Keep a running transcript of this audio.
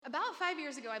about 5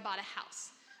 years ago, I bought a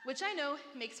house, which I know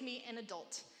makes me an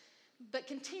adult. But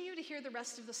continue to hear the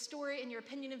rest of the story, and your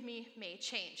opinion of me may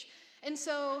change. And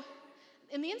so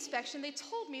in the inspection, they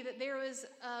told me that there was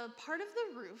a part of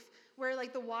the roof where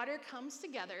like the water comes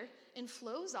together and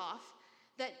flows off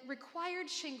that required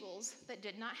shingles that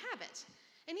did not have it.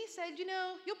 And he said,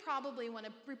 you'll probably want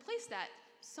to replace that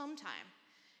sometime.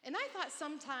 And I thought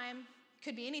sometime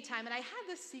could be any time, and I had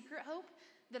this secret hope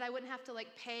that I wouldn't have to like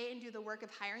pay and do the work of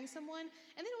hiring someone,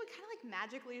 and then it would kind of like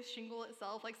magically shingle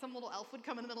itself, like some little elf would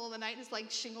come in the middle of the night and just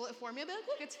like shingle it for me. I'd be like,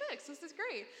 look, it's fixed, this is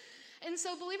great. And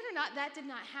so believe it or not, that did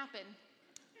not happen.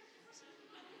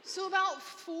 So about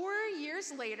 4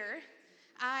 years later,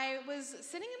 I was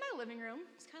sitting in my living room,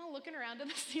 just kind of looking around at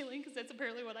the ceiling, because that's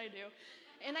apparently what I do,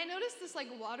 and I noticed this like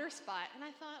water spot, and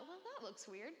I thought, well, that looks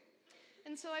weird.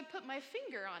 And so I put my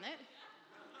finger on it,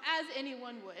 as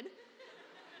anyone would,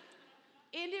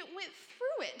 and it went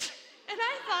through it. And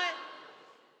I thought,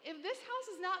 if this house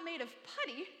is not made of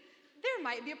putty, there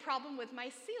might be a problem with my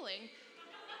ceiling.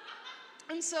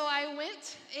 And so I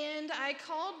went and I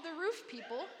called the roof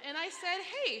people and I said,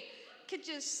 hey, could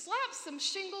you slap some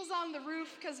shingles on the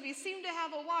roof because we seem to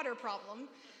have a water problem?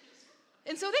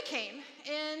 And so they came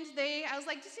and I was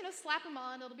like, just, slap them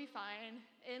on, it'll be fine.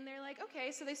 And they're like,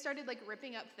 okay. So they started like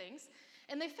ripping up things.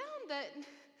 And they found that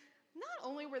not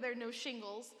only were there no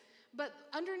shingles, but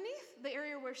underneath the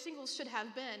area where shingles should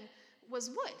have been was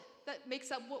wood that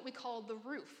makes up what we call the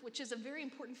roof, which is a very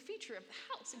important feature of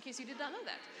the house, in case you did not know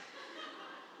that.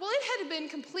 Well, it had been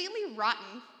completely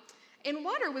rotten, and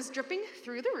water was dripping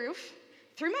through the roof,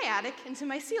 through my attic, into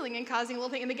my ceiling, and causing a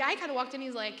little thing. And the guy kind of walked in,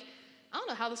 he's like, I don't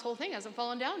know how this whole thing hasn't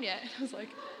fallen down yet. And I was like,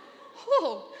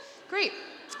 oh, great.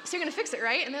 So you're going to fix it,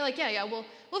 right? And they're like, yeah,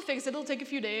 we'll fix it. It'll take a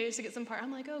few days to get some parts.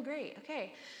 I'm like, oh, great,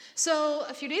 okay. So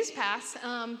a few days pass,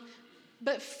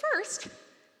 but first,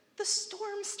 the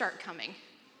storms start coming.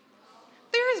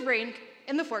 There is rain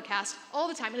in the forecast all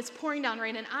the time, and it's pouring down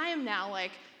rain, and I am now like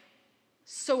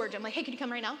so urgent. I'm like, hey, can you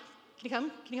come right now?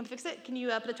 Can you come fix it? Can you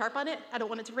put a tarp on it? I don't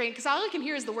want it to rain, because all I can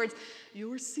hear is the words,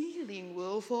 your ceiling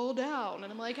will fall down.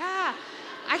 And I'm like, I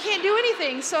can't do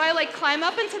anything. So I like climb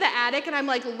up into the attic, and I'm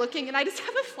like looking, and I just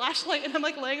have a flashlight, and I'm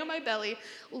like laying on my belly,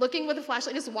 looking with a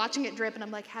flashlight, just watching it drip, and I'm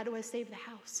like, how do I save the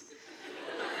house?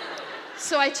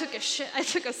 So I took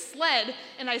a sled,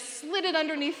 and I slid it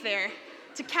underneath there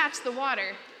to catch the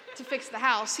water to fix the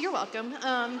house. You're welcome.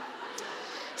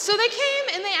 So they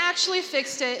came, and they actually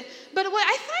fixed it. But what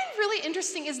I find really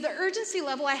interesting is the urgency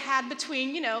level I had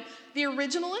between, the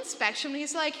original inspection, when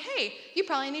he's like, hey, you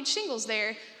probably need shingles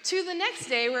there, to the next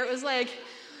day where it was like,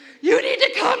 you need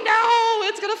to come now,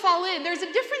 it's going to fall in. There's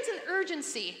a difference in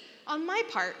urgency on my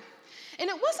part. And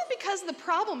it wasn't because the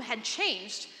problem had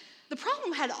changed. The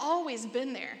problem had always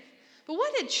been there. But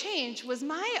what had changed was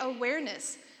my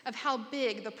awareness of how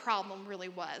big the problem really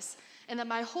was, and that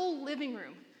my whole living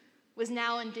room was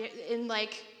now in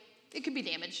like, it could be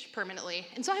damaged permanently.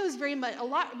 And so I was a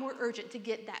lot more urgent to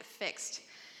get that fixed.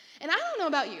 And I don't know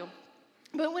about you,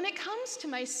 but when it comes to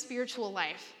my spiritual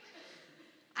life,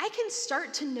 I can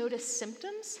start to notice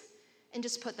symptoms and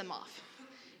just put them off.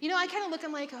 I kind of look,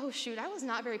 I'm like, oh shoot, I was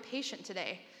not very patient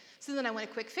today. So then I want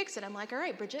to quick fix it. I'm like, all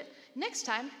right, Bridget, next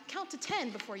time, count to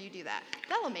 10 before you do that.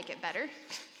 That'll make it better.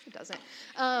 It doesn't.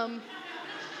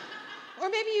 Or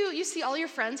maybe you see all your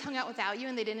friends hung out without you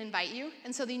and they didn't invite you,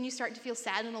 and so then you start to feel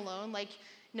sad and alone, like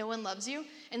no one loves you,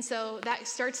 and so that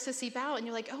starts to seep out, and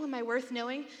you're like, oh, am I worth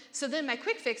knowing? So then my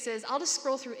quick fix is I'll just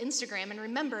scroll through Instagram and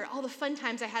remember all the fun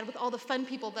times I had with all the fun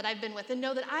people that I've been with and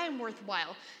know that I am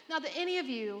worthwhile. Not that any of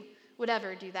you would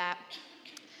ever do that.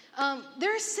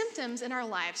 There are symptoms in our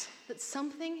lives that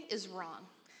something is wrong,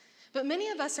 but many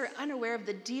of us are unaware of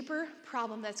the deeper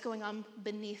problem that's going on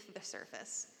beneath the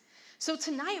surface. So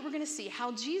tonight we're going to see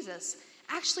how Jesus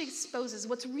actually exposes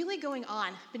what's really going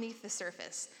on beneath the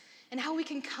surface and how we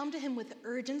can come to him with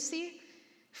urgency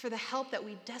for the help that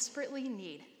we desperately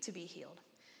need to be healed.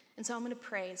 And so I'm going to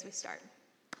pray as we start.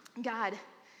 God,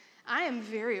 I am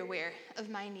very aware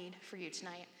of my need for you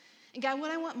tonight. And God,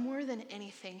 what I want more than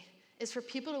anything is for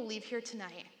people to leave here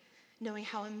tonight knowing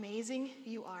how amazing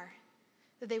you are,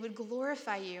 that they would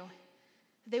glorify you,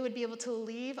 that they would be able to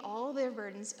leave all their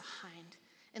burdens behind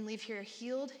and leave here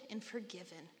healed and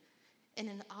forgiven and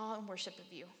in awe and worship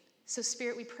of you. So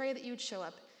Spirit, we pray that you would show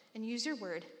up and use your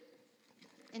word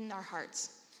in our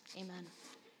hearts. Amen.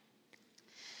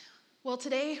 Well,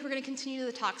 today we're going to continue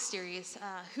the talk series,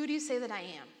 Who Do You Say That I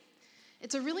Am?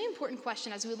 It's a really important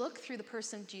question as we look through the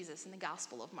person of Jesus in the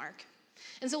Gospel of Mark.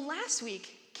 And so last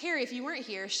week, Carrie, if you weren't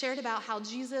here, shared about how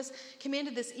Jesus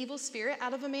commanded this evil spirit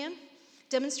out of a man,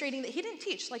 demonstrating that he didn't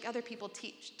teach like other people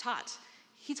taught.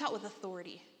 He taught with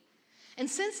authority. And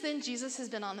since then, Jesus has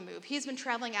been on the move. He's been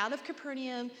traveling out of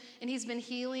Capernaum, and he's been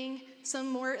healing some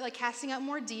more, like casting out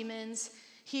more demons.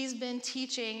 He's been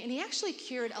teaching, and he actually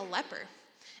cured a leper.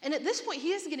 And at this point,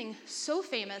 he is getting so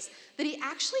famous that he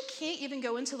actually can't even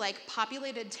go into like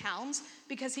populated towns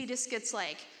because he just gets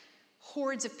like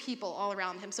hordes of people all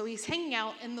around him. So he's hanging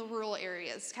out in the rural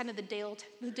areas, kind of the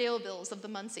Dalevilles of the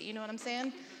Muncie. You know what I'm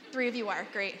saying? 3 of you are.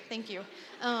 Great. Thank you.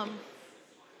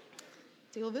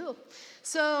 Daleville.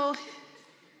 So,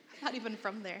 I'm not even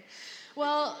from there.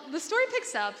 Well, the story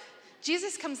picks up.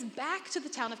 Jesus comes back to the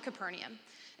town of Capernaum.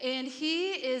 And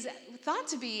he is thought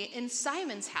to be in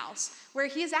Simon's house, where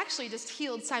he has actually just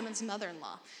healed Simon's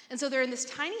mother-in-law. And so they're in this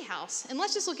tiny house. And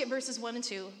let's just look at verses 1 and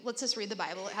 2. Let's just read the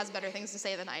Bible. It has better things to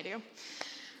say than I do. It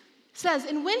says,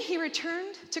 "And when he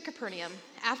returned to Capernaum,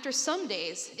 after some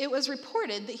days, it was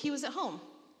reported that he was at home.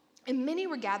 And many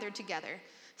were gathered together,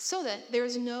 so that there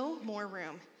was no more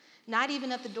room, not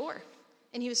even at the door.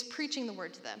 And he was preaching the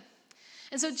word to them."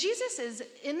 And so Jesus is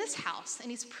in this house,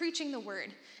 and he's preaching the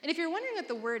word. And if you're wondering what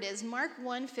the word is, Mark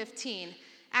 1:15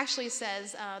 actually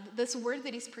says this word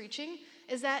that he's preaching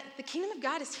is that the kingdom of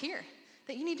God is here,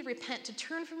 that you need to repent, to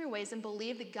turn from your ways and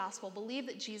believe the gospel, believe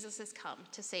that Jesus has come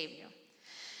to save you.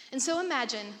 And so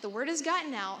imagine the word has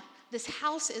gotten out, this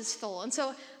house is full. And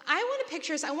so I want to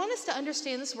picture this, I want us to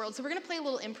understand this world. So we're going to play a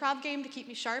little improv game to keep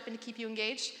me sharp and to keep you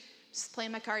engaged. Just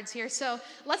playing my cards here. So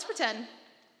let's pretend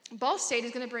Ball State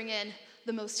is going to bring in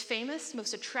the most famous,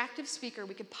 most attractive speaker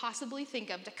we could possibly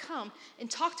think of to come and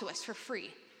talk to us for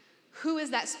free. Who is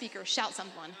that speaker? Shout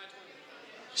someone.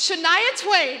 Shania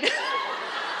Twain.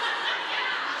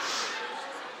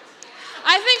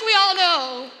 I think we all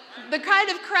know the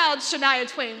kind of crowd Shania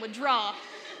Twain would draw.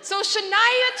 So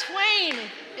Shania Twain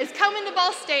is coming to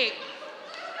Ball State.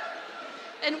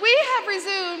 And we have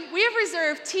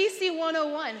reserved TC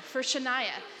 101 for Shania.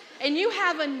 And you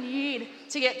have a need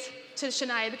to get to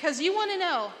Shania because you want to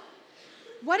know,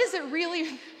 what is it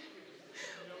really?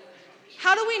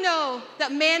 How do we know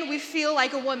that, man, we feel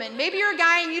like a woman? Maybe you're a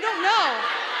guy and you don't know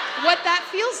what that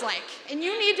feels like. And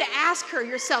you need to ask her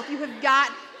yourself. You have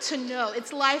got to know.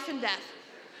 It's life and death.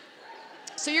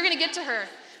 So you're going to get to her.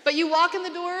 But you walk in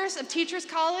the doors of Teachers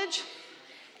College,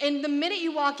 and the minute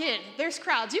you walk in, there's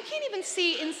crowds. You can't even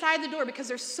see inside the door because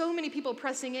there's so many people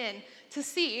pressing in to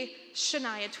see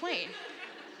Shania Twain.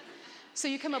 So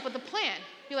you come up with a plan.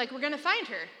 You're like, we're going to find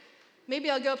her.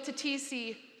 Maybe I'll go up to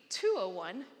TC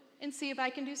 201 and see if I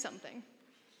can do something.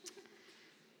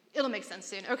 It'll make sense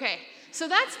soon. Okay, so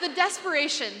that's the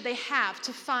desperation they have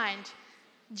to find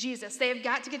Jesus. They have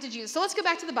got to get to Jesus. So let's go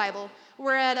back to the Bible.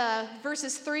 We're at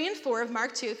verses 3 and 4 of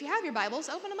Mark 2. If you have your Bibles,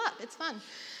 open them up. It's fun.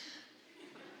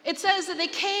 It says that they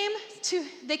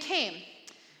came,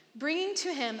 bringing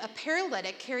to him a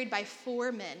paralytic carried by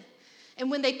 4 men. And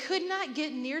when they could not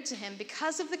get near to him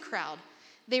because of the crowd,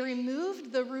 they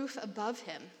removed the roof above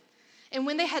him. And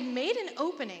when they had made an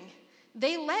opening,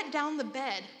 they let down the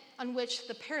bed on which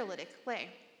the paralytic lay.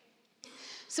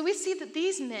 So we see that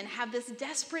these men have this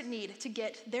desperate need to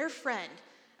get their friend,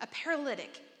 a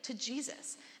paralytic, to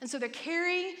Jesus. And so they're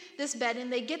carrying this bed,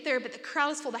 and they get there, but the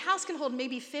crowd is full. The house can hold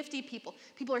maybe 50 people.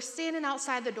 People are standing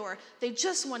outside the door. They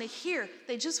just want to hear.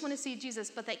 They just want to see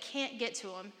Jesus, but they can't get to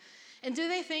him. And do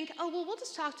they think, oh, well, we'll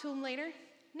just talk to him later?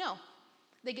 No.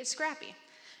 They get scrappy.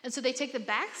 And so they take the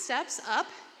back steps up.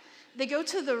 They go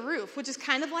to the roof, which is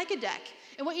kind of like a deck.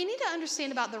 And what you need to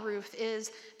understand about the roof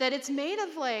is that it's made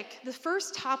of like, the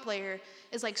first top layer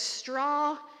is like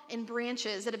straw and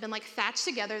branches that have been like thatched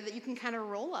together that you can kind of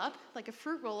roll up, like a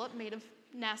fruit roll-up made of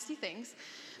nasty things.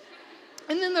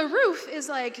 And then the roof is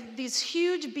like these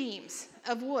huge beams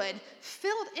of wood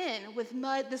filled in with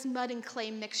mud, this mud and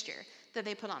clay mixture that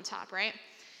they put on top, right?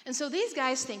 And so these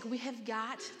guys think we have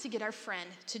got to get our friend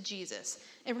to Jesus,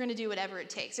 and we're going to do whatever it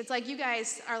takes. It's like you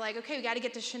guys are like, okay, we got to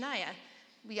get to Shania.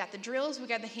 We got the drills, we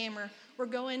got the hammer. We're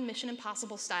going Mission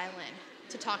Impossible style in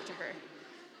to talk to her.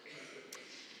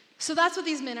 So that's what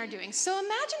these men are doing. So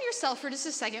imagine yourself for just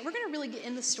a second. We're going to really get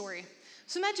in the story.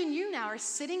 So imagine you now are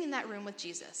sitting in that room with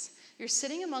Jesus. You're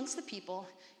sitting amongst the people.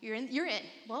 You're in.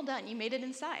 Well done. You made it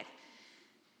inside.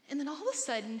 And then all of a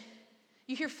sudden,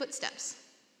 you hear footsteps.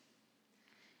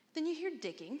 Then you hear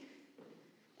digging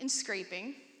and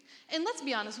scraping. And let's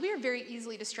be honest, we are very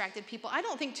easily distracted people. I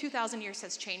don't think 2,000 years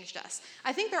has changed us.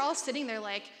 I think they're all sitting there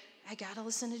like, I gotta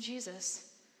listen to Jesus.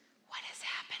 What is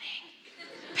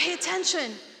happening? Pay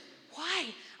attention. Why?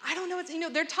 I don't know.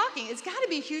 They're talking. It's gotta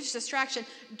be a huge distraction.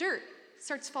 Dirt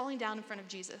starts falling down in front of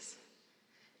Jesus.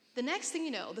 The next thing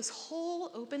you know, this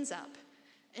hole opens up,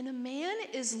 and a man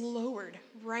is lowered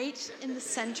right in the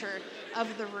center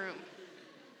of the room.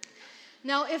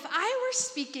 Now, if I were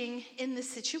speaking in this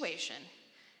situation,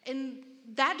 and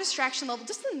that distraction level,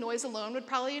 just the noise alone would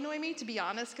probably annoy me, to be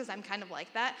honest, because I'm kind of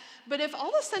like that. But if all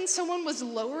of a sudden someone was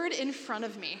lowered in front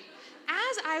of me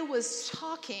as I was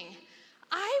talking,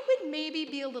 I would maybe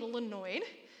be a little annoyed,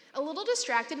 a little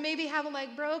distracted, maybe have a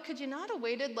like, bro, could you not have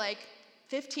waited like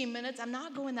 15 minutes? I'm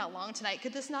not going that long tonight.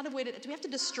 Could this not have waited? Do we have to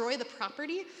destroy the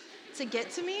property to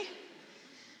get to me?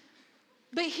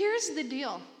 But here's the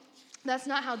deal. That's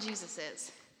not how Jesus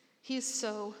is. He's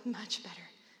so much better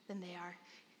than they are.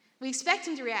 We expect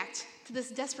him to react to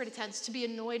this desperate attempt to be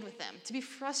annoyed with them, to be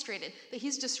frustrated that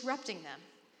he's disrupting them.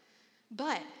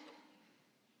 But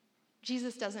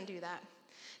Jesus doesn't do that.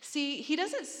 See, he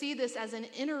doesn't see this as an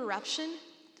interruption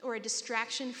or a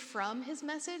distraction from his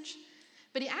message,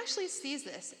 but he actually sees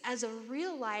this as a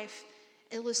real life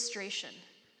illustration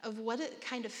of what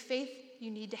kind of faith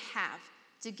you need to have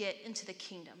to get into the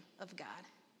kingdom of God.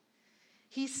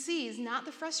 He sees not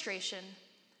the frustration,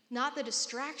 not the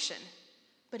distraction,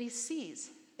 but he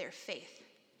sees their faith.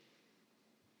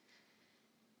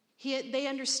 They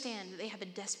understand that they have a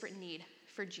desperate need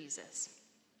for Jesus.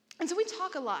 And so we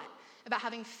talk a lot about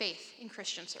having faith in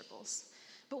Christian circles.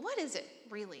 But what is it,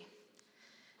 really?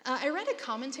 I read a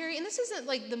commentary, and this isn't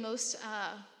like the most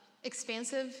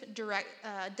expansive, direct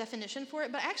definition for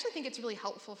it, but I actually think it's really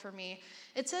helpful for me.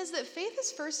 It says that faith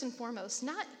is first and foremost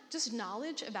not just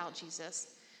knowledge about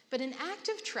Jesus, but an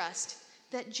active trust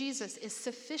that Jesus is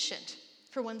sufficient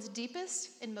for one's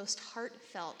deepest and most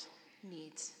heartfelt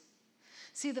needs.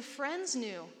 See, the friends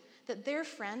knew that their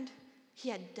friend, he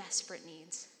had desperate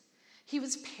needs. He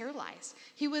was paralyzed.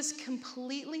 He was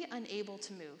completely unable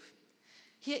to move.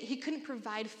 He couldn't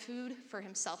provide food for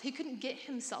himself. He couldn't get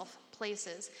himself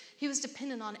places. He was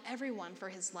dependent on everyone for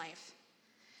his life.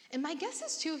 And my guess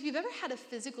is, too, if you've ever had a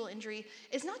physical injury,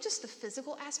 it's not just the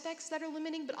physical aspects that are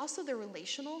limiting, but also the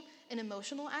relational and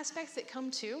emotional aspects that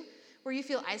come too, where you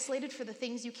feel isolated for the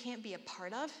things you can't be a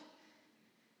part of.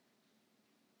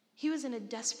 He was in a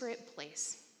desperate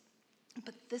place,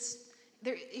 but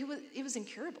it was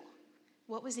incurable.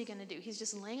 What was he going to do? He's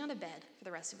just laying on a bed for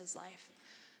the rest of his life.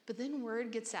 But then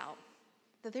word gets out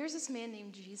that there's this man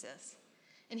named Jesus,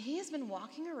 and he has been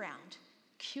walking around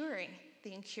curing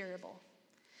the incurable.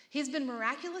 He's been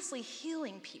miraculously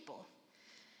healing people,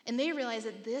 and they realize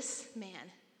that this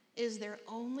man is their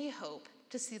only hope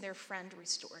to see their friend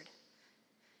restored.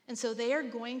 And so they are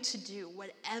going to do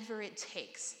whatever it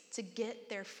takes to get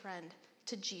their friend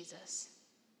to Jesus.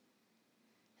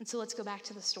 And so let's go back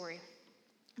to the story.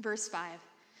 Verse 5.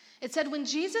 It said, when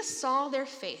Jesus saw their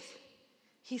faith,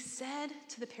 he said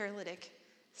to the paralytic,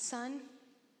 "Son,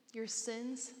 your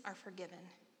sins are forgiven."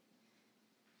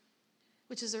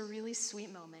 Which is a really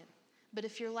sweet moment. But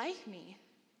if you're like me,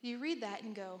 you read that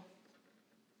and go,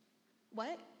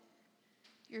 what?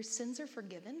 Your sins are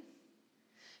forgiven?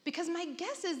 Because my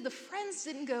guess is the friends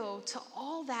didn't go to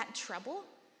all that trouble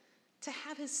to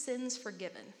have his sins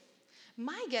forgiven.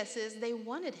 My guess is they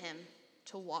wanted him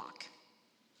to walk.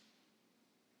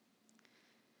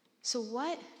 So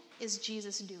what is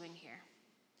Jesus doing here?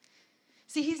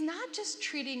 See, he's not just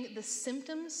treating the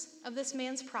symptoms of this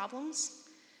man's problems,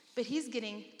 but he's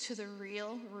getting to the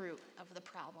real root of the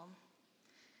problem.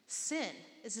 Sin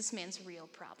is this man's real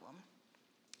problem,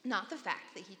 not the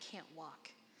fact that he can't walk.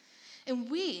 And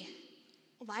we,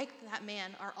 like that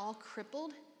man, are all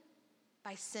crippled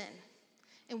by sin.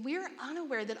 And we are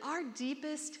unaware that our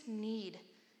deepest need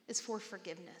is for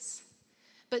forgiveness.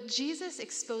 But Jesus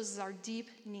exposes our deep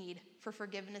need for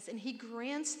forgiveness, and he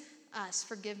grants us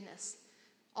forgiveness,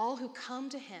 all who come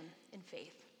to him in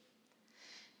faith.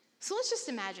 So let's just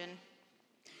imagine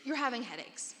you're having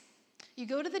headaches. You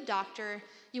go to the doctor,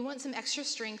 you want some extra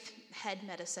strength headache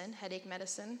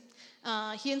medicine.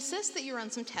 He insists that you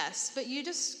run some tests, but you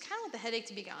just kind of want the headache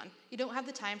to be gone. You don't have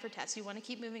the time for tests. You want to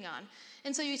keep moving on.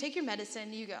 And so you take your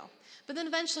medicine, you go. But then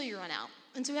eventually you run out.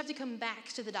 And so you have to come back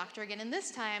to the doctor again. And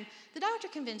this time, the doctor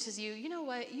convinces you, you know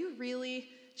what, you really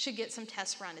should get some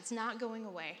tests run. It's not going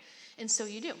away. And so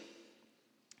you do.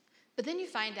 But then you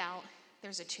find out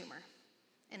there's a tumor.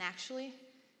 And actually,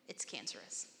 it's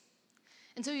cancerous.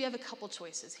 And so you have a couple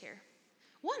choices here.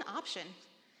 One option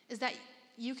is that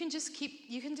you can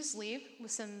just leave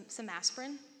with some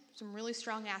aspirin, some really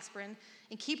strong aspirin,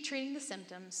 and keep treating the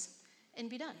symptoms and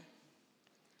be done.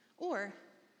 Or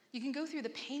you can go through the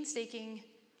painstaking,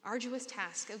 arduous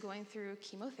task of going through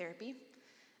chemotherapy,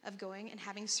 of going and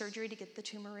having surgery to get the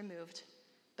tumor removed,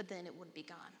 but then it would be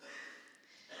gone.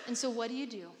 And so what do you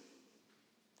do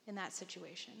in that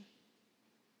situation?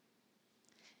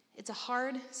 It's a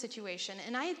hard situation,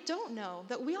 and I don't know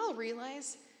that we all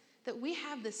realize that we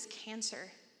have this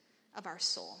cancer of our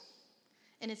soul.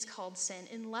 and it's called sin.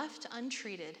 And left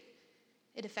untreated,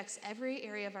 it affects every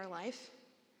area of our life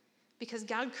because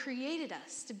God created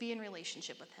us to be in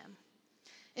relationship with him.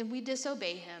 And we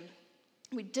disobey him.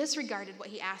 We disregarded what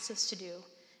he asked us to do.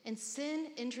 And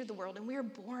sin entered the world, and we are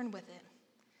born with it.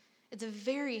 It's a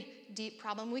very deep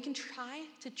problem. We can try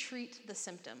to treat the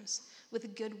symptoms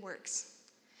with good works.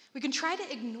 We can try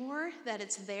to ignore that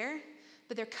it's there,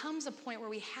 but there comes a point where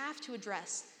we have to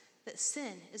address that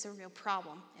sin is a real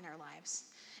problem in our lives.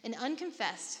 And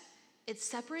unconfessed, it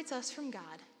separates us from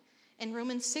God. And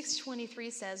Romans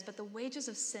 6:23 says, "But the wages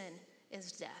of sin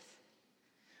is death."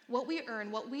 What we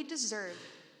earn, what we deserve,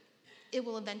 it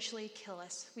will eventually kill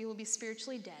us. We will be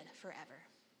spiritually dead forever.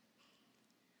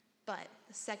 But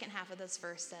the second half of this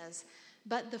verse says,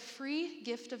 "But the free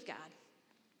gift of God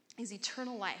is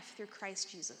eternal life through Christ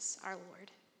Jesus, our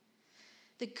Lord."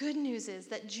 The good news is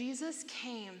that Jesus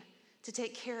came to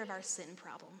take care of our sin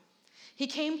problem. He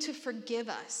came to forgive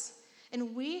us,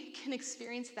 and we can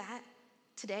experience that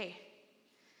today.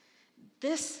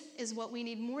 This is what we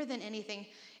need more than anything.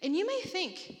 And you may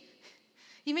think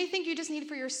you just need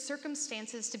for your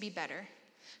circumstances to be better.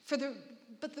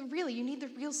 Really, you need the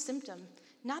real symptom.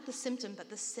 Not the symptom, but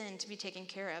the sin to be taken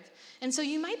care of. And so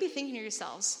you might be thinking to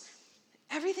yourselves,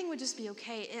 everything would just be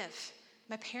okay if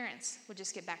my parents would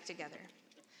just get back together.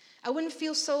 I wouldn't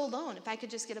feel so alone if I could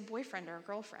just get a boyfriend or a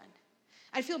girlfriend.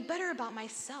 I'd feel better about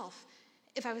myself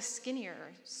if I was skinnier,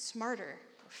 or smarter,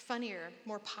 or funnier,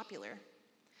 more popular.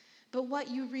 But what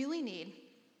you really need,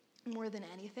 more than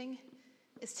anything,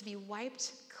 is to be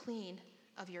wiped clean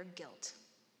of your guilt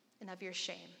and of your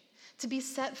shame. To be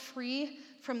set free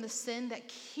from the sin that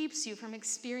keeps you from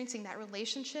experiencing that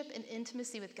relationship and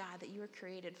intimacy with God that you were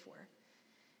created for.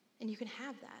 And you can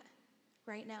have that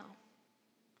right now.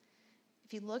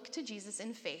 If you look to Jesus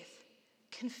in faith,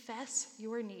 confess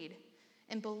your need,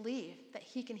 and believe that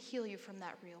he can heal you from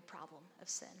that real problem of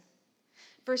sin.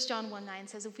 1 John 1:9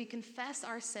 says, "If we confess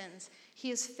our sins,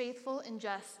 he is faithful and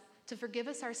just to forgive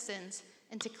us our sins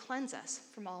and to cleanse us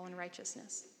from all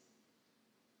unrighteousness."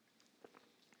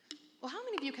 Well, how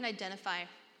many of you can identify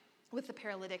with the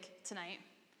paralytic tonight?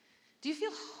 Do you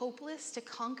feel hopeless to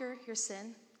conquer your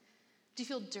sin? Do you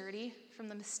feel dirty from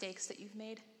the mistakes that you've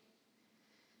made?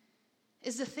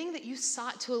 Is the thing that you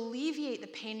sought to alleviate the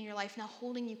pain in your life now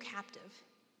holding you captive?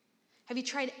 Have you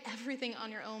tried everything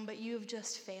on your own, but you have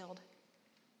just failed?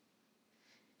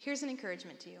 Here's an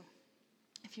encouragement to you.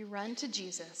 If you run to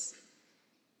Jesus,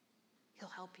 he'll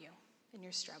help you in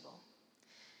your struggle.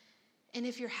 And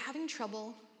if you're having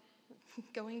trouble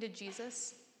going to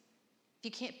Jesus, if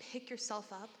you can't pick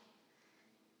yourself up,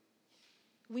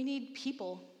 we need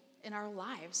people in our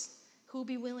lives who will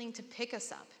be willing to pick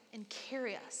us up and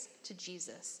carry us to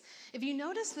Jesus. If you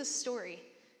notice this story,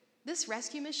 this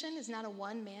rescue mission is not a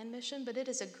one-man mission, but it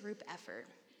is a group effort.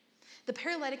 The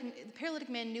paralytic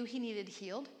man knew he needed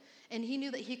healed, and he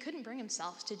knew that he couldn't bring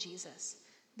himself to Jesus,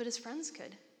 but his friends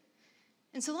could.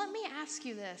 And so let me ask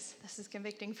you this. This is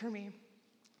convicting for me.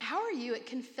 How are you at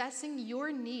confessing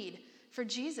your need for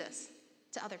Jesus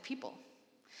to other people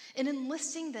and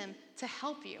enlisting them to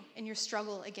help you in your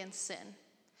struggle against sin?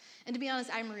 And to be honest,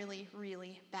 I'm really,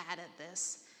 really bad at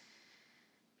this.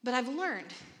 But I've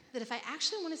learned that if I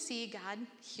actually want to see God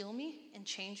heal me and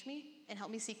change me and help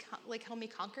me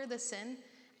conquer the sin,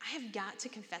 I have got to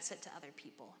confess it to other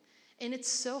people. And it's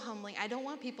so humbling. I don't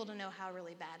want people to know how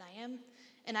really bad I am,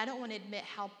 and I don't want to admit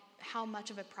how much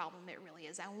of a problem it really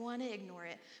is. I want to ignore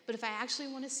it. But if I actually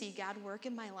want to see God work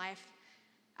in my life,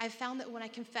 I've found that when I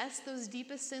confess those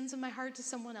deepest sins of my heart to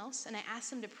someone else, and I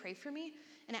ask them to pray for me,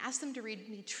 and I ask them to read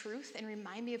me truth and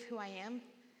remind me of who I am,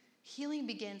 healing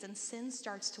begins and sin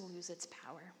starts to lose its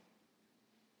power.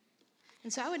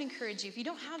 And so I would encourage you, if you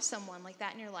don't have someone like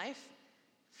that in your life,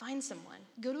 find someone.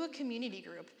 Go to a community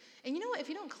group. And you know what? If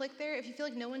you don't click there, if you feel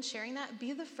like no one's sharing that,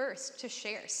 be the first to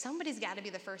share. Somebody's got to be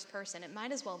the first person. It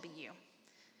might as well be you.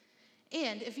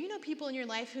 And if you know people in your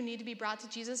life who need to be brought to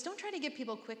Jesus, don't try to give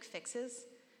people quick fixes.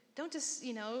 Don't just,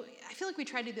 I feel like we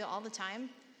try to do that all the time.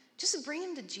 Just bring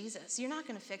them to Jesus. You're not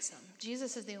going to fix them.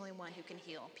 Jesus is the only one who can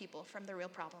heal people from the real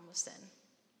problem of sin.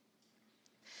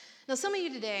 Now, some of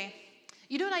you today,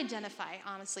 you don't identify,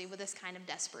 honestly, with this kind of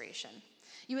desperation.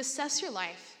 You assess your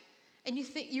life, and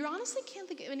you honestly can't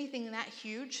think of anything that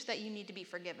huge that you need to be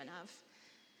forgiven of.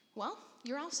 Well,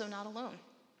 you're also not alone.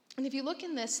 And if you look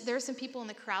in this, there are some people in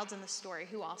the crowds in the story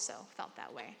who also felt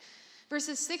that way.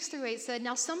 Verses 6-8 said,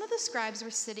 "Now some of the scribes were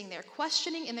sitting there,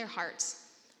 questioning in their hearts,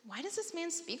 'Why does this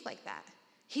man speak like that?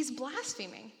 He's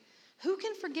blaspheming. Who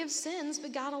can forgive sins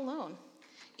but God alone?'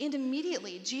 And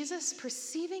immediately Jesus,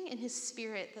 perceiving in his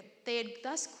spirit that they had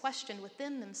thus questioned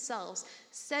within themselves,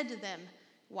 said to them,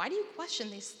 Why do you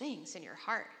question these things in your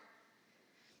heart?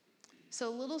 So a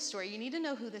little story, you need to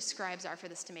know who the scribes are for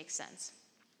this to make sense.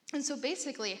 And so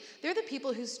basically, they're the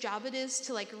people whose job it is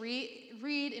to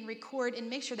read and record and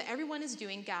make sure that everyone is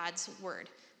doing God's word.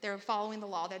 They're following the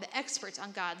law. They're the experts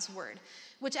on God's word,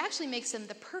 which actually makes them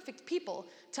the perfect people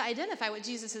to identify what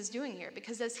Jesus is doing here.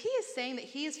 Because as he is saying that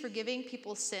he is forgiving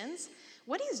people's sins,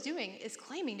 what he's doing is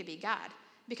claiming to be God.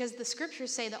 Because the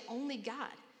scriptures say that only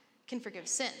God can forgive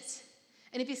sins.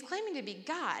 And if he's claiming to be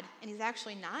God and he's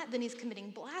actually not, then he's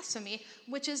committing blasphemy,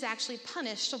 which is actually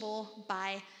punishable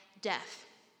by death.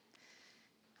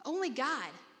 Only God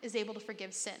is able to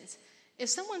forgive sins. If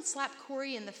someone slapped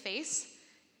Corey in the face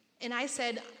and I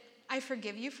said, I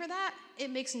forgive you for that, it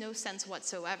makes no sense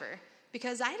whatsoever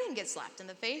because I didn't get slapped in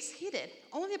the face, he did.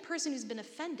 Only the person who's been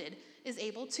offended is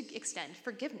able to extend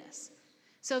forgiveness.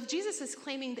 So if Jesus is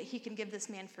claiming that he can give this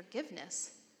man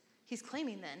forgiveness, he's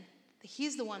claiming then that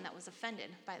he's the one that was offended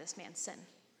by this man's sin.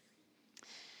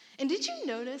 And did you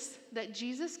notice that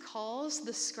Jesus calls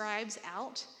the scribes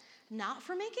out not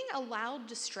for making a loud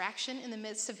distraction in the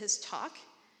midst of his talk,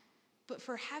 but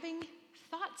for having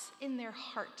thoughts in their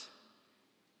heart?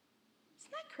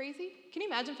 Isn't that crazy? Can you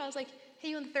imagine if I was like, hey,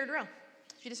 you in the third row,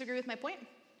 did you disagree with my point?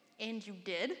 And you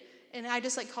did, and I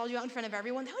just called you out in front of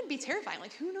everyone. That would be terrifying.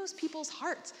 Who knows people's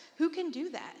hearts? Who can do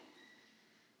that?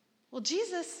 Well,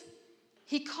 Jesus,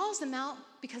 he calls them out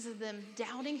because of them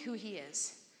doubting who he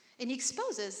is. And he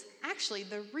exposes, actually,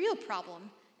 the real problem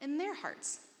in their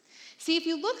hearts. See, if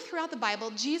you look throughout the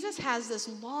Bible, Jesus has this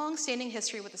long-standing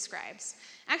history with the scribes.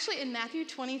 Actually, in Matthew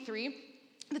 23,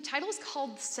 the title is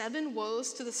called 7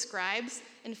 Woes to the Scribes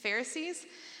and Pharisees.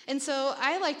 And so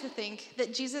I like to think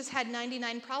that Jesus had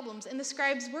 99 problems, and the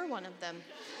scribes were one of them.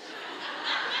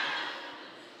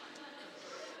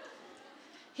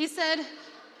 He said,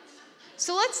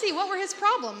 so let's see, what were his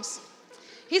problems?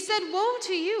 He said, woe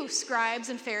to you, scribes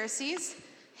and Pharisees,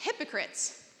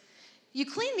 hypocrites. You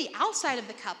clean the outside of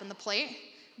the cup and the plate,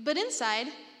 but inside,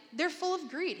 they're full of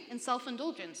greed and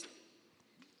self-indulgence.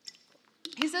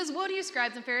 He says, woe to you,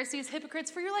 scribes and Pharisees,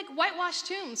 hypocrites, for you're like whitewashed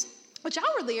tombs, which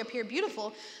outwardly appear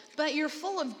beautiful, but you're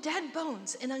full of dead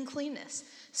bones and uncleanness.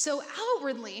 So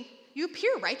outwardly, you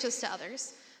appear righteous to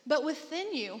others, but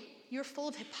within you, you're full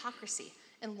of hypocrisy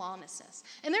and lawlessness.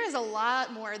 And there is a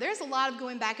lot more. There's a lot of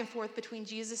going back and forth between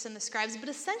Jesus and the scribes, but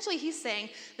essentially he's saying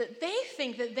that they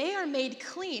think that they are made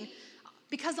clean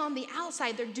because on the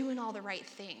outside, they're doing all the right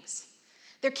things.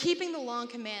 They're keeping the law and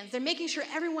commands. They're making sure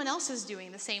everyone else is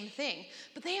doing the same thing.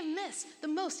 But they have missed the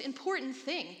most important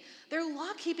thing. Their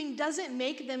law-keeping doesn't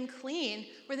make them clean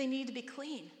where they need to be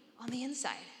clean on the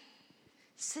inside.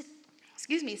 Sin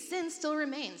still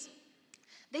remains.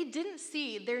 They didn't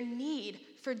see their need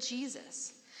for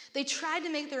Jesus. They tried to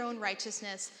make their own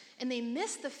righteousness, and they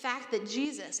missed the fact that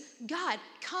Jesus, God,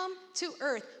 come to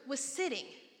earth, was sitting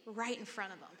right in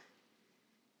front of them.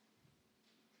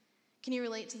 Can you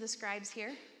relate to the scribes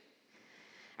here?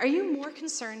 Are you more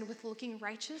concerned with looking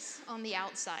righteous on the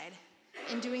outside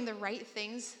and doing the right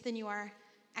things than you are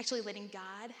actually letting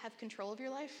God have control of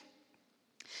your life?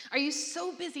 Are you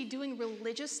so busy doing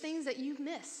religious things that you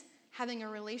miss having a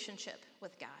relationship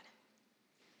with God?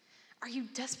 Are you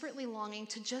desperately longing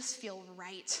to just feel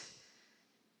right,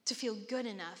 to feel good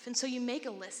enough? And so you make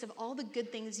a list of all the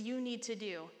good things you need to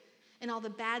do and all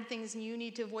the bad things you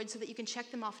need to avoid so that you can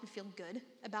check them off and feel good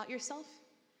about yourself?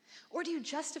 Or do you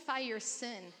justify your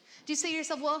sin? Do you say to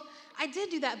yourself, well, I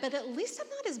did do that, but at least I'm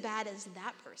not as bad as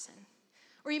that person?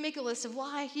 Or you make a list of,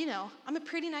 well, I'm a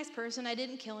pretty nice person. I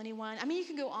didn't kill anyone. I mean, you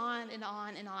can go on and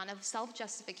on and on of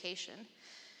self-justification.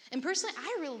 And personally,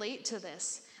 I relate to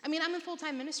this. I mean, I'm in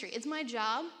full-time ministry. It's my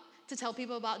job to tell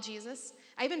people about Jesus.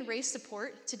 I even raise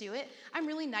support to do it. I'm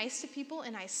really nice to people,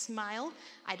 and I smile.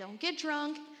 I don't get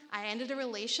drunk. I ended a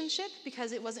relationship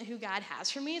because it wasn't who God has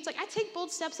for me. It's I take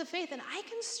bold steps of faith, and I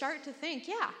can start to think,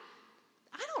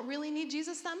 I don't really need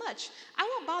Jesus that much. I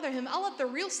won't bother him. I'll let the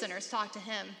real sinners talk to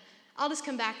him. I'll just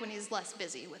come back when he's less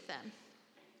busy with them.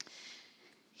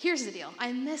 Here's the deal.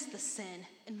 I miss the sin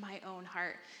in my own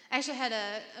heart. I actually had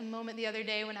a moment the other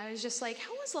day when I was just how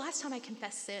was the last time I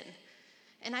confessed sin?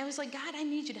 And I was like, God, I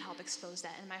need you to help expose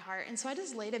that in my heart. And so I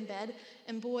just laid in bed,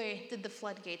 and boy, did the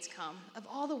floodgates come of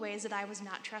all the ways that I was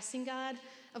not trusting God,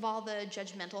 of all the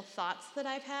judgmental thoughts that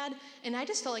I've had. And I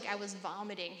just felt like I was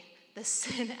vomiting the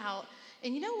sin out.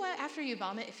 And you know what? After you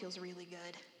vomit, it feels really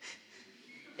good.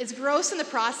 It's gross in the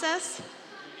process,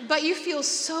 but you feel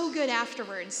so good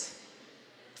afterwards.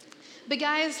 But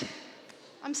guys,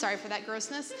 I'm sorry for that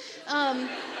grossness.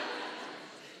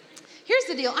 Here's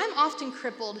the deal. I'm often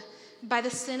crippled by the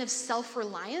sin of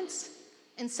self-reliance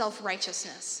and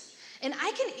self-righteousness. And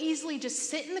I can easily just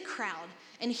sit in the crowd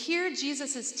and hear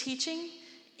Jesus' teaching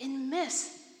and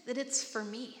miss that it's for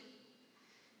me.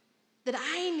 That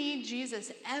I need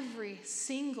Jesus every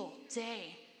single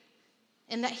day,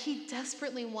 and that he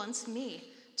desperately wants me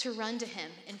to run to him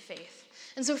in faith.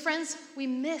 And so, friends,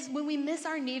 when we miss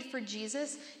our need for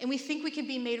Jesus and we think we can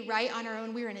be made right on our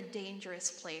own, we're in a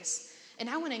dangerous place. And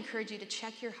I want to encourage you to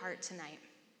check your heart tonight.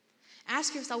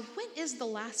 Ask yourself, when is the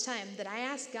last time that I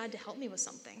asked God to help me with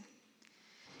something?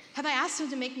 Have I asked him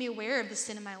to make me aware of the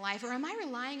sin in my life, or am I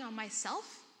relying on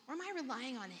myself, or am I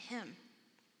relying on him?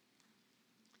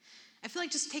 I feel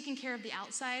like just taking care of the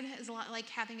outside is a lot like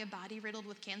having a body riddled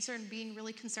with cancer and being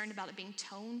really concerned about it being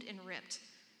toned and ripped.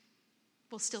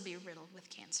 Will still be riddled with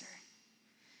cancer.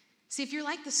 See, if you're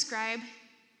like the scribe,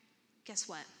 guess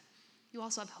what? You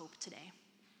also have hope today.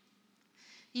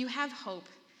 You have hope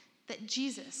that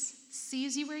Jesus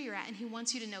sees you where you're at and he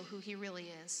wants you to know who he really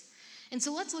is. And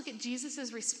so let's look at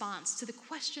Jesus' response to the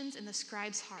questions in the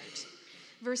scribe's heart.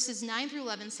 Verses 9 through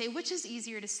 11 say, which is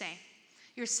easier to say?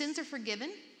 Your sins are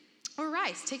forgiven? Or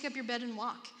rise, take up your bed and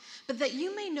walk. But that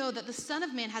you may know that the Son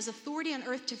of Man has authority on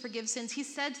earth to forgive sins, he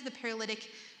said to the paralytic,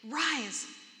 rise,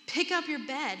 pick up your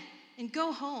bed, and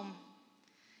go home.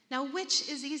 Now, which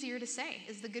is easier to say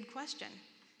is the good question.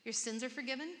 Your sins are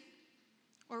forgiven?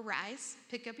 Or rise,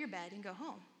 pick up your bed, and go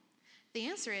home? The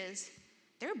answer is,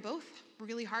 they're both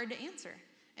really hard to answer,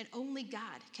 and only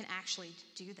God can actually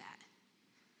do that.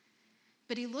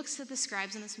 But he looks at the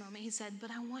scribes in this moment. He said, but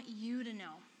I want you to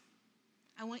know.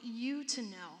 I want you to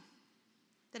know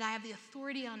that I have the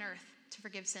authority on earth to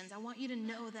forgive sins. I want you to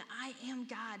know that I am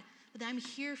God, that I'm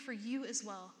here for you as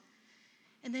well.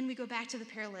 And then we go back to the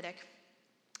paralytic,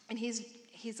 and he's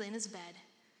in his bed,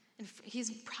 and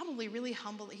he's probably really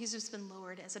humble that he's just been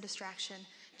lowered as a distraction.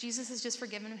 Jesus has just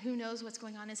forgiven him. Who knows what's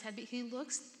going on in his head? But he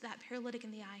looks that paralytic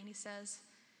in the eye, and he says,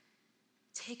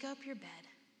 take up your bed,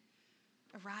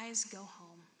 arise, go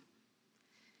home.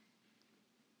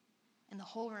 And the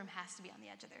whole room has to be on the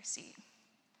edge of their seat.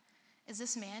 Is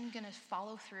this man going to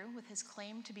follow through with his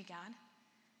claim to be God?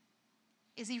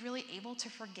 Is he really able to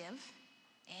forgive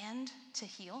and to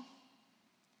heal?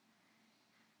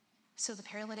 So the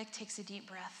paralytic takes a deep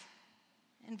breath.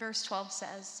 And verse 12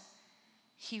 says,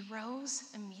 he rose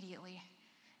immediately,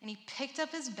 and he picked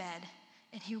up his bed,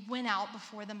 and he went out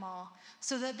before them all,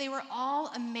 so that they were all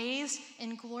amazed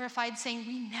and glorified, saying,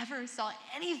 we never saw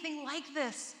anything like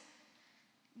this.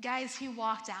 Guys, he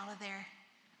walked out of there,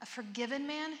 a forgiven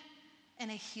man and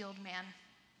a healed man.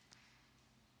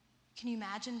 Can you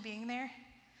imagine being there?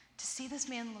 To see this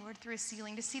man lowered through a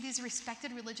ceiling, to see these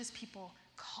respected religious people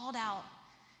called out,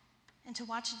 and to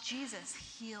watch Jesus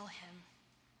heal him.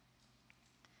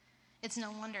 It's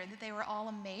no wonder that they were all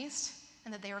amazed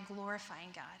and that they were glorifying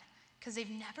God, because they've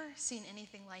never seen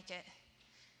anything like it.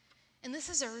 And this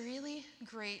is a really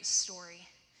great story.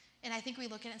 And I think we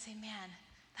look at it and say, man,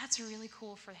 that's really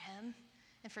cool for him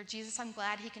and for Jesus. I'm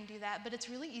glad he can do that. But it's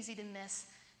really easy to miss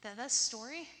that this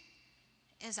story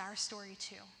is our story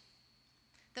too.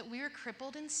 That we were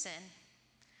crippled in sin,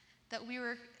 that we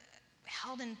were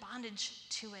held in bondage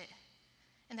to it,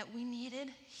 and that we needed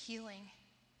healing.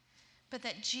 But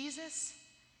that Jesus,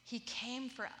 he came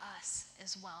for us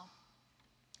as well.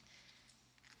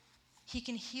 He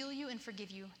can heal you and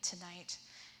forgive you tonight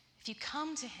if you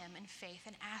come to him in faith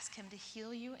and ask him to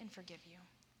heal you and forgive you.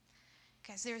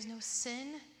 Guys, there is no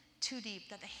sin too deep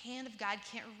that the hand of God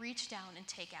can't reach down and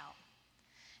take out.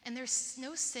 And there's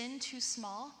no sin too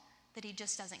small that he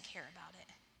just doesn't care about it.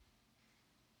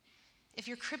 If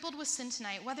you're crippled with sin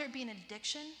tonight, whether it be an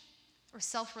addiction or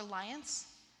self-reliance,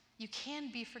 you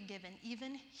can be forgiven,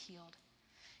 even healed.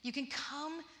 You can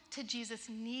come to Jesus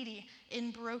needy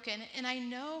and broken. And I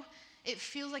know it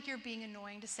feels like you're being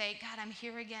annoying to say, God, I'm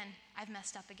here again. I've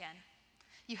messed up again.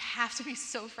 You have to be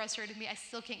so frustrated with me. I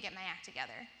still can't get my act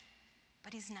together.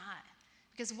 But he's not.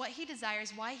 Because what he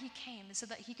desires, why he came, is so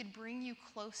that he could bring you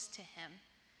close to him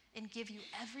and give you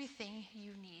everything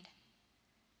you need.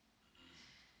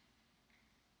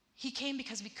 He came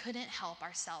because we couldn't help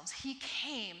ourselves. He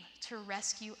came to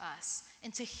rescue us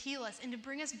and to heal us and to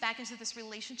bring us back into this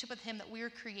relationship with him that we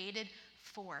were created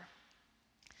for.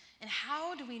 And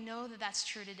how do we know that that's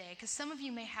true today? Because some of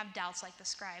you may have doubts like the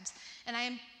scribes. And I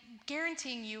am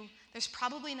guaranteeing you there's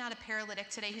probably not a paralytic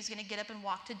today who's going to get up and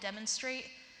walk to demonstrate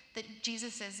that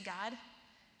Jesus is God.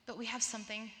 But we have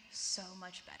something so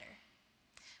much better.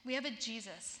 We have a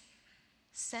Jesus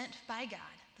sent by God,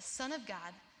 the Son of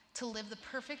God, to live the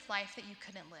perfect life that you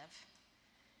couldn't live.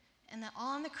 And that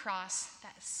on the cross,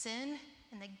 that sin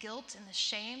and the guilt and the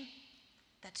shame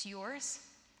that's yours,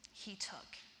 he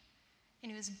took.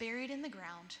 And he was buried in the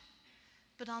ground.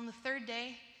 But on the third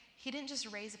day, he didn't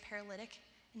just raise a paralytic.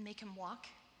 and make him walk.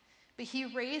 But he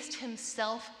raised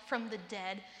himself from the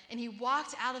dead, and he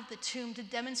walked out of the tomb to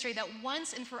demonstrate that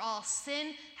once and for all,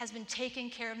 sin has been taken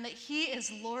care of, and that he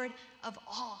is Lord of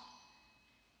all.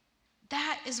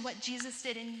 That is what Jesus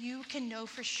did, and you can know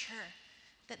for sure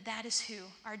that that is who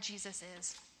our Jesus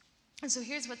is. And so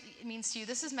here's what it means to you.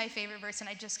 This is my favorite verse, and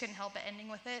I just couldn't help but ending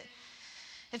with it.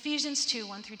 Ephesians 2,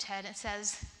 1 through 10, it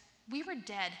says, "We were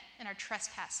dead in our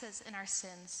trespasses and our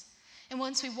sins. And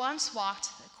once we walked,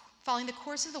 following the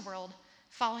course of the world,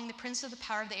 following the prince of the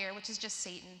power of the air," which is just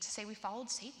Satan, to say we followed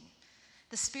Satan,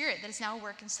 "the spirit that is now at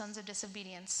work in sons of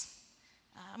disobedience."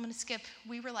 I'm going to skip.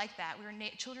 We were like that. We were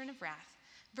children of wrath.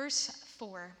 Verse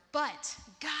 4, "But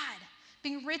God,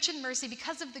 being rich in mercy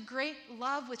because of the great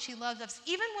love which he loved us,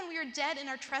 even when we were dead in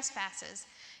our trespasses,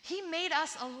 he made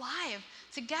us alive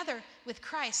together with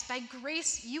Christ. By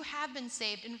grace you have been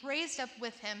saved, and raised up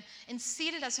with him, and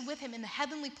seated us with him in the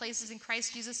heavenly places in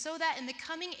Christ Jesus, so that in the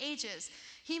coming ages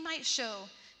he might show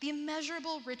the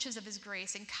immeasurable riches of his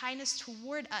grace and kindness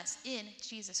toward us in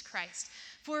Jesus Christ.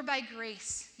 For by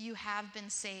grace you have been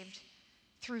saved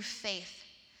through faith.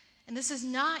 And this is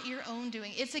not your own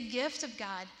doing. It's a gift of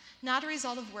God, not a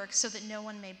result of works, so that no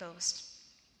one may boast.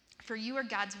 For you are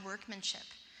God's workmanship,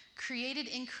 created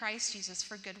in Christ Jesus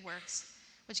for good works,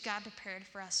 which God prepared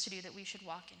for us to do, that we should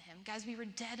walk in him." Guys, we were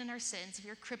dead in our sins. We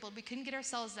were crippled. We couldn't get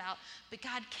ourselves out. But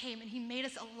God came and he made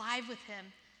us alive with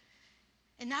him.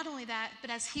 And not only that, but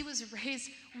as he was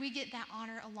raised, we get that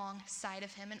honor alongside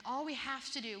of him. And all we have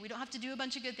to do, we don't have to do a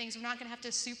bunch of good things. We're not going to have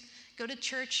to go to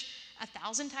church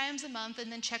 1,000 times a month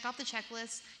and then check off the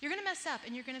checklist. You're going to mess up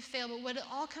and you're going to fail. But what it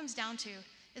all comes down to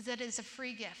is that it's a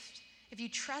free gift. If you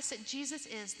trust that Jesus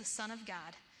is the Son of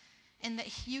God, and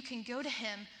that you can go to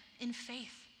him in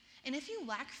faith. And if you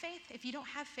lack faith, if you don't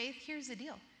have faith, here's the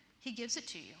deal. He gives it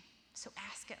to you. So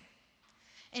ask him.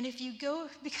 And if you go,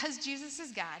 because Jesus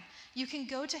is God, you can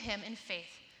go to him in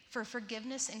faith for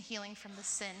forgiveness and healing from the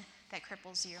sin that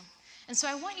cripples you. And so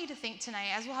I want you to think tonight,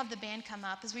 as we'll have the band come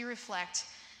up, as we reflect,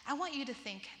 I want you to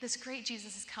think this great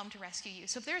Jesus has come to rescue you.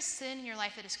 So if there's sin in your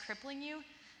life that is crippling you,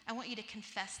 I want you to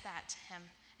confess that to him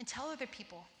and tell other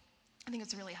people. I think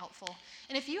it's really helpful.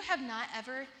 And if you have not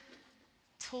ever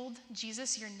told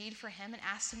Jesus your need for him and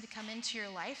asked him to come into your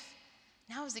life,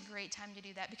 now is a great time to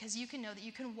do that, because you can know that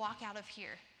you can walk out of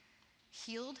here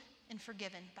healed and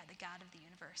forgiven by the God of the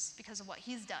universe because of what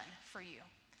he's done for you.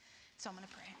 So I'm going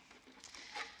to pray.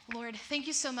 Lord, thank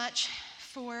you so much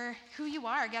for who you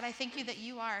are. God, I thank you that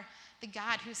you are the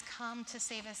God who's come to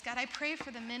save us. God, I pray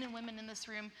for the men and women in this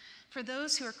room, for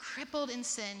those who are crippled in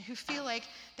sin, who feel like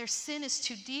their sin is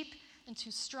too deep and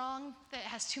too strong, that it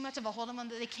has too much of a hold on them,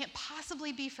 that they can't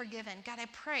possibly be forgiven. God, I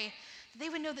pray that they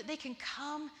would know that they can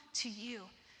come to you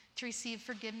to receive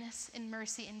forgiveness and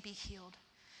mercy and be healed.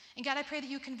 And God, I pray that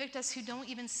you convict us who don't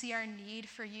even see our need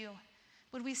for you.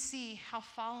 Would we see how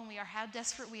fallen we are, how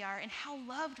desperate we are, and how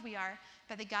loved we are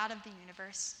by the God of the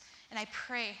universe. And I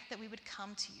pray that we would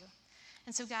come to you.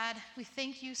 And so, God, we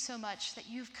thank you so much that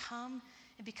you've come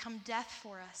and become death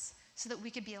for us so that we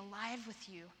could be alive with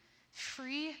you,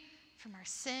 free from our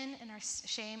sin and our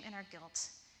shame and our guilt.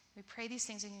 We pray these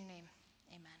things in your name.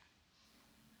 Amen.